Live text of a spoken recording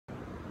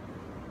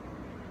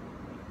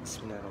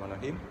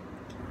Bismillahirrahmanirrahim.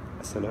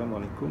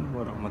 Assalamualaikum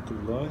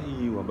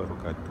warahmatullahi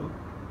wabarakatuh,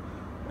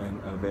 and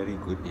a very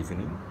good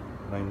evening.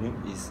 My name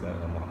is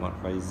Muhammad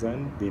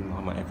Faizan bin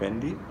Muhammad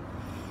Effendi,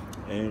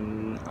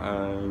 and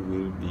I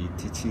will be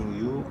teaching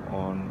you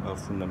on a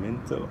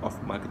fundamental of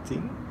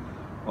marketing,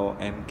 or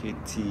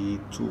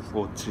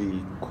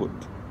MKT243 code.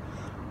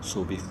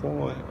 So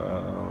before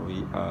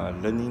we are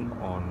learning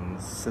on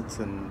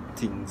certain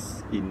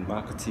things in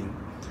marketing,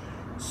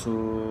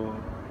 so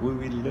we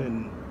will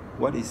learn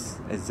what is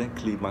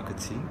exactly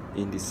marketing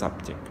in this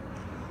subject.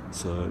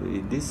 So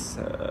in this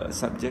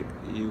subject,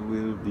 you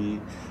will be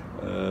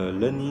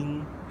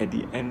learning at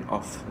the end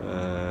of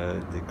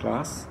the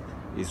class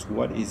is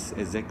what is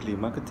exactly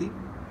marketing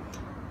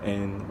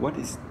and what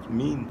is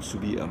mean to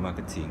be a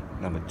marketing.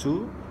 Number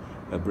 2,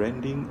 a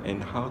branding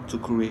and how to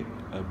create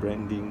a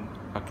branding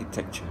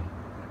architecture.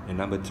 And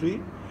number 3,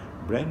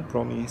 brand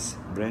promise,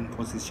 brand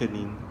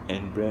positioning,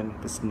 and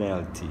brand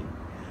personality.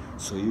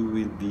 So you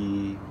will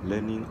be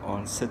learning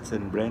on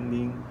certain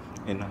branding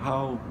and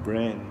how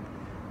brand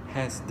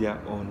has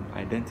their own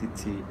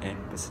identity and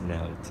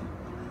personality.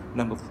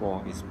 Number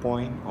 4 is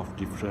point of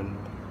different,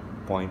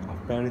 point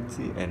of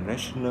parity and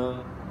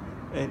rational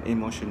and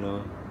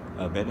emotional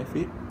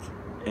benefit.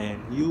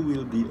 And you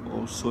will be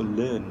also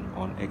learn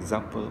on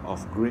example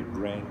of great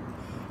brand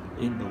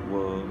in the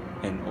world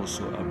and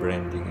also a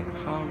branding and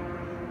how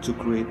to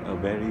create a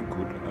very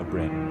good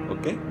brand.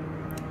 Okay,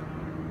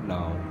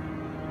 now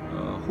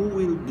who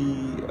will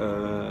be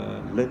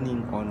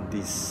learning on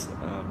this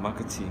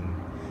marketing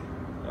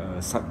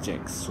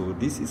subjects? So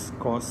this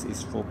course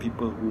is for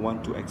people who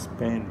want to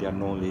expand their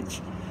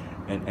knowledge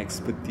and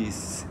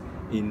expertise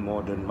in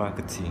modern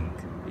marketing.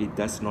 It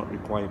does not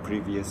require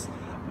previous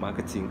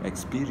marketing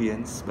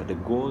experience, but the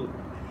goal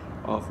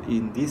of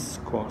in this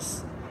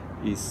course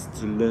is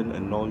to learn a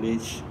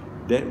knowledge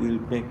that will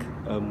make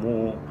a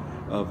more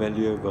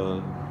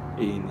valuable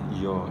in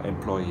your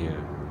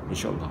employer,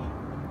 inshallah.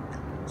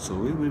 So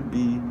we will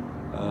be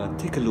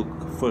take a look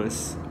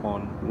first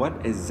on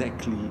what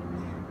exactly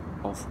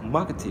of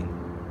marketing.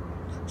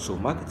 So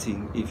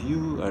marketing, if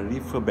you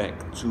refer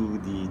back to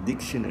the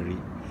dictionary,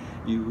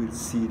 you will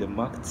see the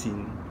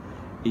marketing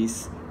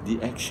is the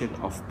action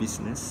of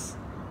business,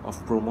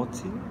 of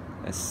promoting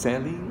and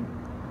selling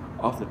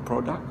of the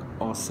product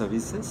or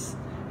services,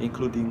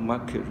 including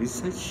market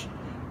research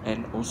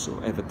and also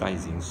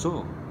advertising.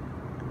 So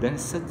there are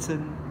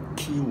certain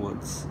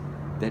keywords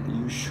that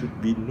you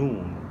should be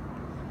known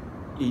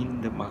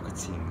in the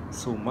marketing.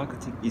 So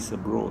marketing is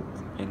abroad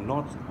and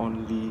not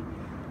only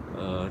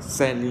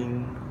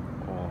selling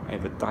or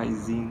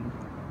advertising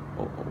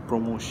or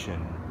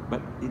promotion,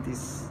 but it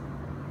is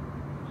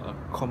a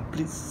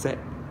complete set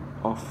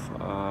of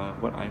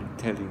what I'm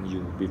telling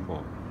you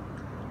before.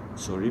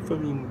 So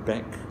referring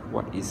back,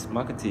 what is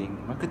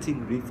marketing?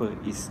 Marketing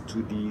is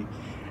to the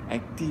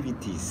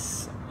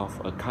activities of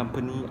a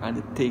company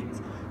undertake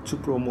to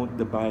promote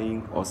the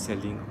buying or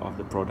selling of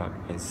the product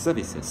and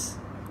services.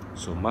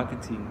 So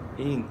marketing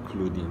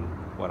including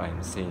what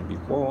I'm saying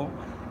before.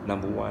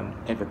 Number 1,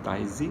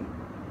 advertising.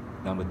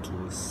 Number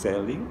 2,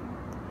 selling.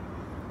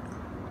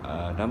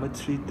 Number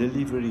 3,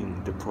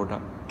 delivering the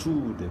product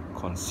to the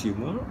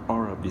consumer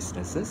or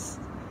businesses.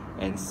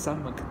 And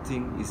some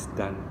marketing is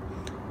done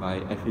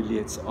by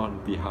affiliates on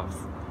behalf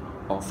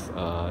of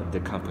the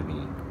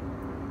company.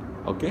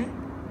 Okay,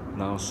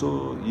 now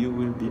so you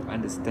will be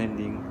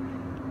understanding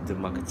the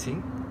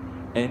marketing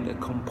and a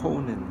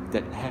component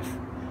that have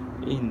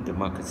in the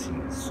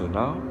marketing. So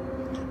now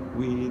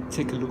we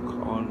take a look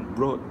on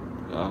broad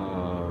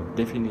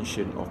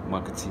definition of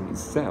marketing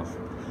itself,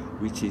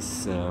 which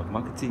is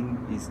marketing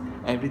is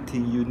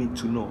everything you need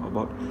to know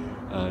about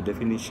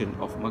definition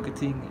of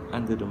marketing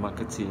under the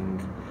marketing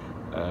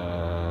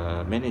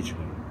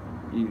management.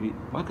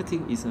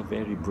 Marketing is a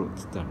very broad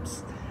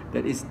terms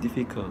that is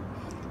difficult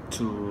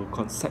to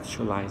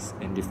conceptualize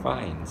and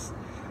define,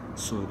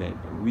 so that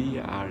we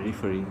are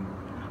referring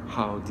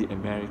how the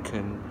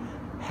American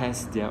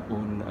has their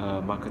own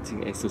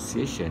marketing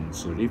association.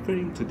 So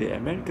referring to the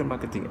American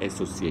Marketing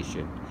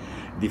Association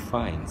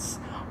defines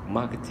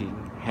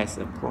marketing has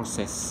a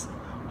process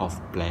of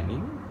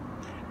planning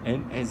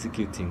and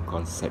executing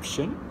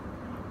conception,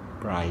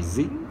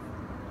 pricing,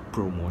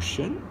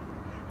 promotion,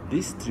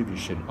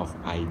 distribution of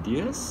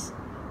ideas,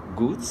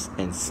 goods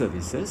and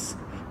services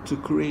to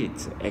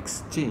create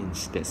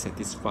exchange that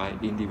satisfy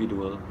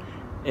individual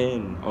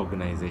and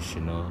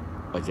organizational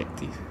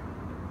objective.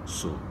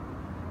 So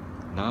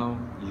now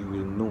you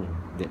will know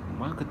that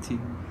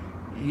marketing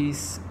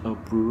is a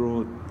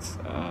broad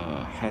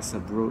has a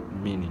broad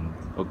meaning.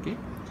 Okay,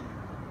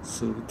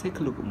 so we take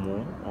a look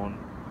more on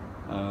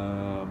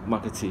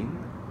marketing.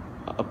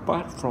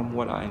 Apart from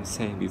what I'm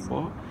saying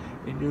before,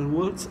 in the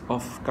words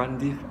of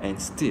Cundiff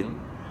and Steele,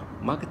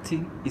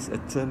 marketing is a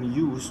term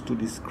used to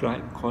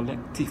describe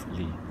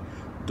collectively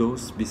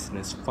those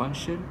business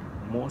functions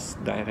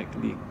most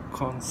directly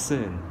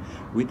concerned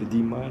with the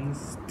demand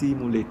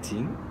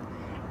stimulating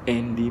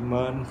and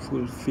demand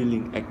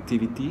fulfilling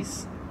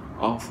activities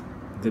of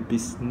the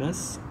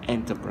business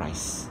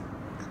enterprise.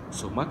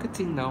 So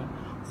marketing now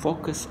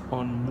focus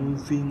on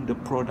moving the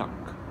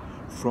product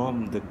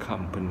from the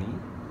company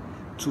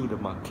to the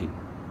market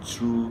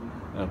through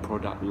a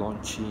product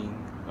launching,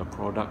 a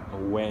product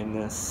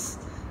awareness,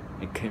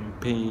 a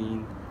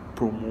campaign,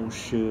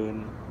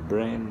 promotion,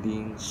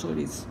 branding. So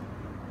it's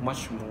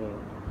much more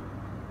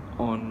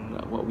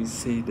on what we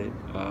say that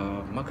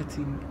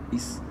marketing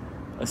is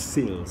a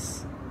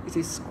sales. It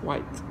is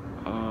quite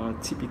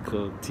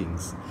typical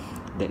things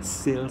that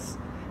sales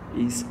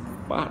is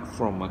apart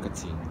from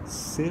marketing.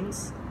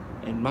 Sales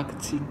and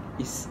marketing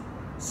is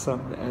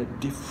some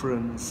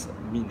different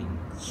meaning.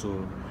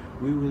 So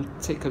we will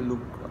take a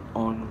look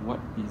on what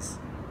is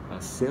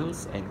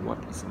sales and what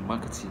is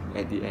marketing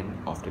at the end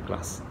of the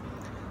class.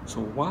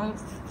 So while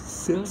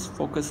sales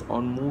focus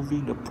on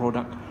moving the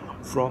product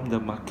from the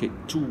market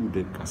to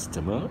the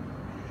customer,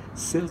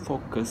 sales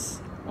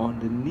focus on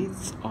the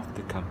needs of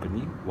the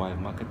company, while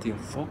marketing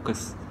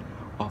focus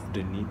on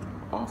the need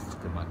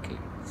of the market.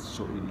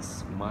 So it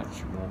is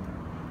much more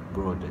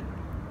broader.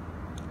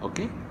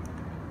 Okay,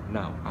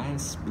 now I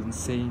have been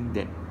saying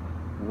that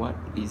what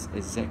is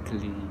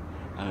exactly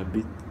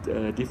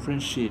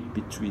differentiate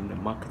between the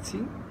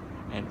marketing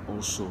and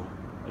also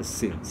a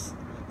sales.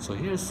 So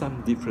here is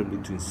some difference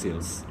between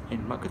sales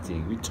and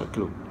marketing. We take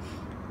a look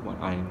what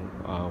I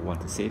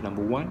want to say.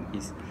 Number one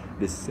is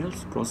the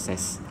sales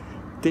process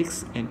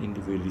takes an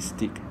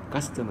individualistic,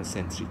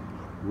 customer-centric,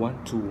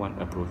 one-to-one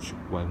approach,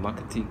 while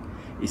marketing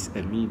is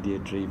a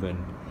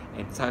media-driven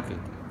and target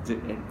the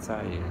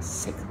entire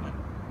segment.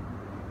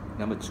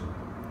 Number two,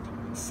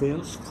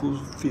 sales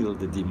fulfill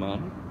the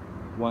demand,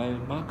 while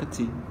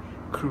marketing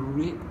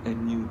create a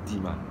new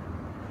demand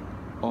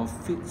or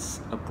fits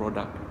a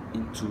product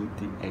into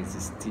the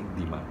existing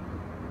demand.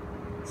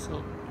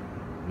 So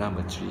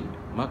number three,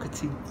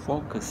 marketing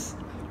focus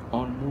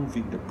on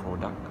moving the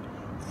product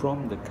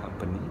from the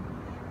company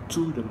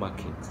to the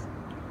market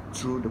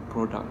through the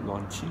product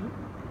launching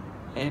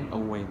and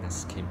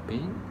awareness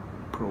campaign,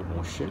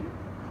 promotion,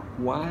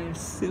 while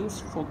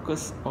sales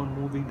focus on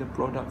moving the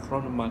product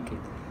from the market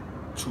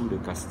to the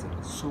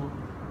customer. So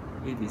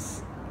it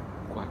is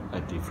quite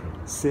a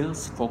different.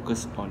 Sales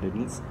focus on the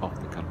needs of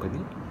the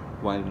company,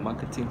 while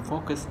marketing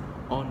focus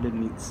on the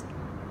needs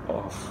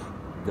of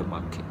the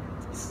market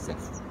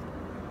itself.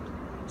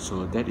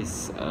 So that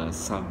is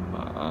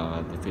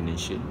some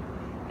definition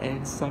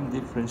and some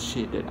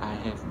differentiate that I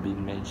have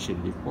been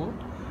mentioned before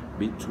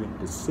between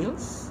the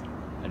sales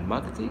and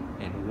marketing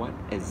and what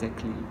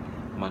exactly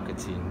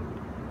marketing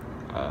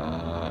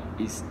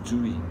is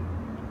doing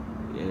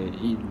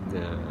in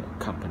the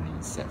company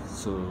itself.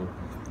 So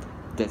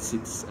that's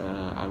it.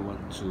 I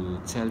want to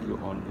tell you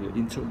on the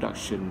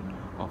introduction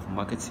of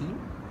marketing,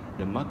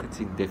 the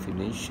marketing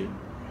definition,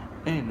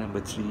 and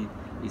number three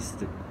is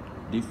the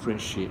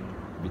differentiate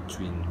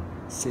between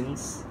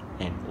sales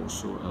and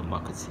also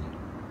marketing.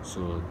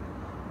 So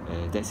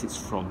that's it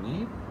from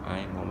me.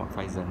 I'm Muhammad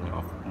Faizan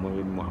of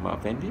Muhammad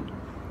Effendi.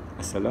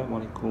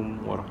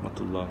 Assalamualaikum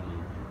warahmatullahi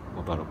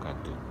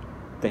wabarakatuh.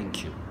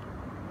 Thank you.